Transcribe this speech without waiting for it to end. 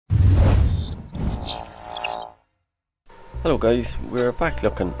Hello guys, we're back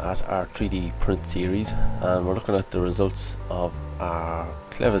looking at our 3D print series and we're looking at the results of our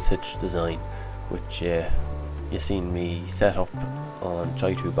clevis hitch design, which you seen me set up on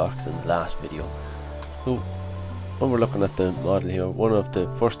Chai2 box in the last video. So when we're looking at the model here, one of the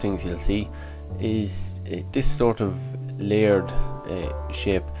first things you'll see is this sort of layered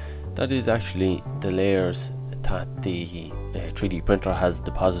shape. That is actually the layers that the 3D printer has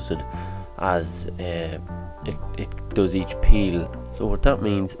deposited as it does each peel. So what that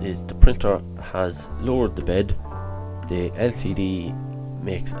means is the printer has lowered the bed, the LCD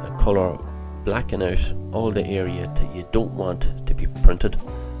makes a colour blacken out all the area that you don't want to be printed,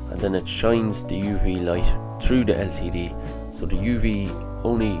 and then it shines the UV light through the LCD, so the UV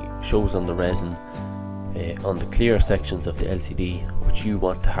only shows on the resin on the clear sections of the LCD which you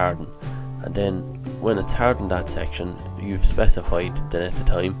want to harden, and then when it's hardened that section you've specified then at the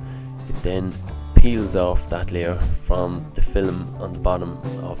time, it then peels off that layer from the film on the bottom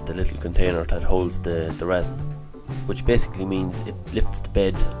of the little container that holds the resin, which basically means it lifts the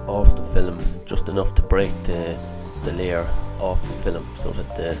bed off the film just enough to break the layer off the film, so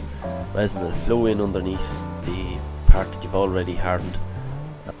that the resin will flow in underneath the part that you've already hardened,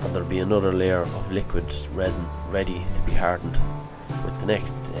 and there'll be another layer of liquid resin ready to be hardened with the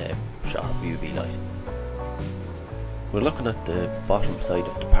next shot of UV light. We're looking at the bottom side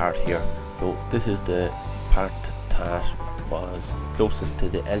of the part here. So this is the part that was closest to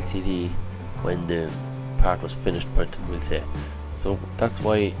the LCD when the part was finished printing, we'll say. So that's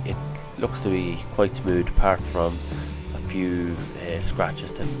why it looks to be quite smooth, apart from a few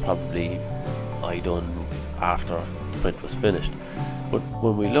scratches that probably I done after the print was finished. But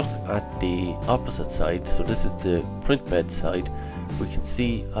when we look at the opposite side, so this is the print bed side, we can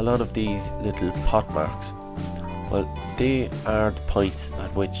see a lot of these little pot marks. Well, they are the points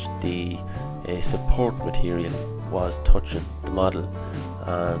at which the support material was touching the model,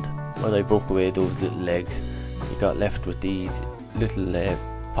 and when I broke away those little legs, you got left with these little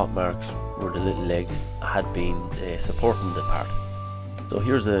pot marks where the little legs had been supporting the part. So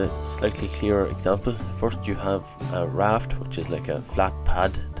here's a slightly clearer example. First you have a raft, which is like a flat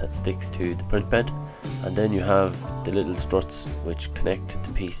pad that sticks to the print bed, and then you have the little struts which connect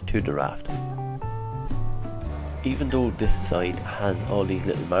the piece to the raft. Even though this side has all these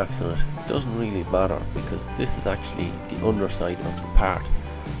little marks on it, it doesn't really matter, because this is actually the underside of the part.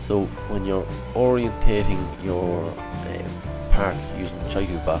 So when you're orientating your parts using the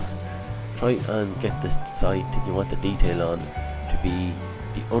Chai2 box, try and get this side that you want the detail on to be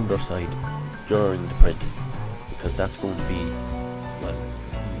the underside during the print, because that's going to be, well,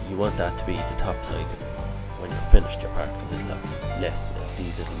 you want that to be the top side when you're finished your part, because it'll have less of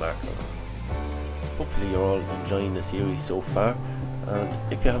these little marks on it. Hopefully you're all enjoying the series so far,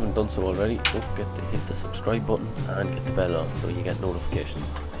 and if you haven't done so already, don't forget to hit the subscribe button and get the bell on so you get notifications.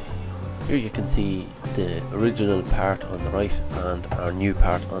 Here you can see the original part on the right and our new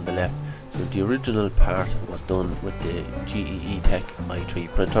part on the left. So the original part was done with the GEE Tech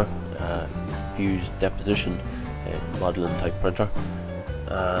i3 printer, fused deposition modeling type printer,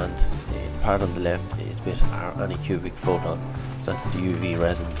 and the part on the left is with our Anycubic Photon, so that's the UV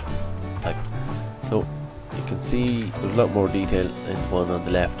resin type. So you can see there's a lot more detail in the one on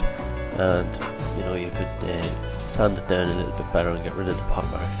the left, and you know, you could sand it down a little bit better and get rid of the pot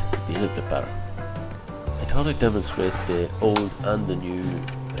marks. It'd be a little bit better. I thought I'd demonstrate the old and the new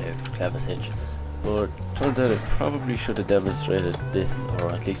clevis hitch, but turns out I probably should have demonstrated this,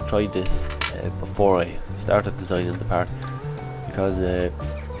 or at least tried this before I started designing the part, because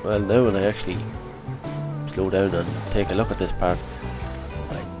well, now when I actually slow down and take a look at this part,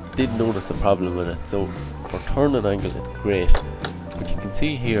 did notice a problem with it. So for turning angle it's great, but you can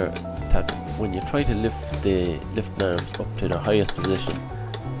see here that when you try to lift the lift arms up to the highest position,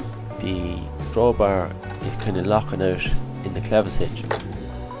 the drawbar is kind of locking out in the clevis hitch.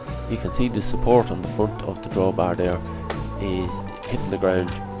 You can see the support on the front of the drawbar there is hitting the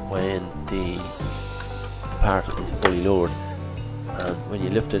ground when the part is fully lowered, and when you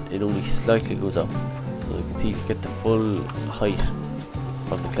lift it, it only slightly goes up. So you can see, to get the full height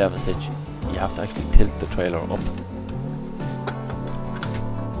from the clevis hitch, you have to actually tilt the trailer up.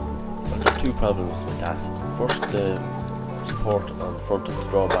 Well, there's two problems with that. First, the support on the front of the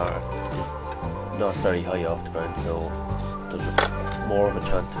drawbar is not very high off the ground, so there's more of a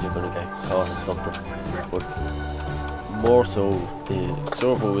chance that you're going to get caught in something. But more so, the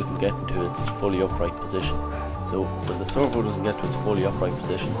servo isn't getting to its fully upright position. So when the servo doesn't get to its fully upright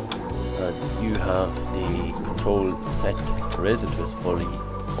position, and you have the control set to raise it to its fully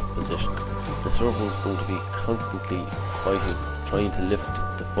up position, the servo is going to be constantly fighting, trying to lift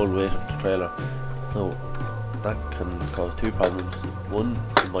the full weight of the trailer. So and that can cause two problems. One,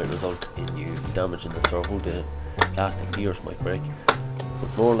 it might result in you damaging the servo, the plastic gears might break,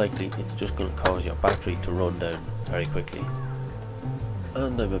 but more likely it's just going to cause your battery to run down very quickly.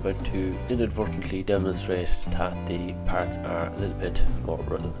 And I'm about to inadvertently demonstrate that the parts are a little bit more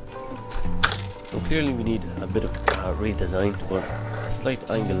brittle. So clearly we need a bit of redesign, but a slight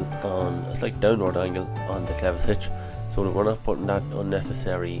downward angle on the clevis hitch, so that we're not putting that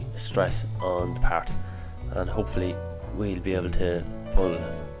unnecessary stress on the part, and hopefully we'll be able to pull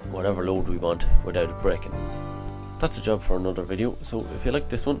whatever load we want without it breaking. That's a job for another video, so if you like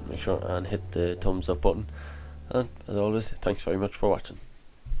this one, make sure and hit the thumbs up button, and as always, thanks very much for watching.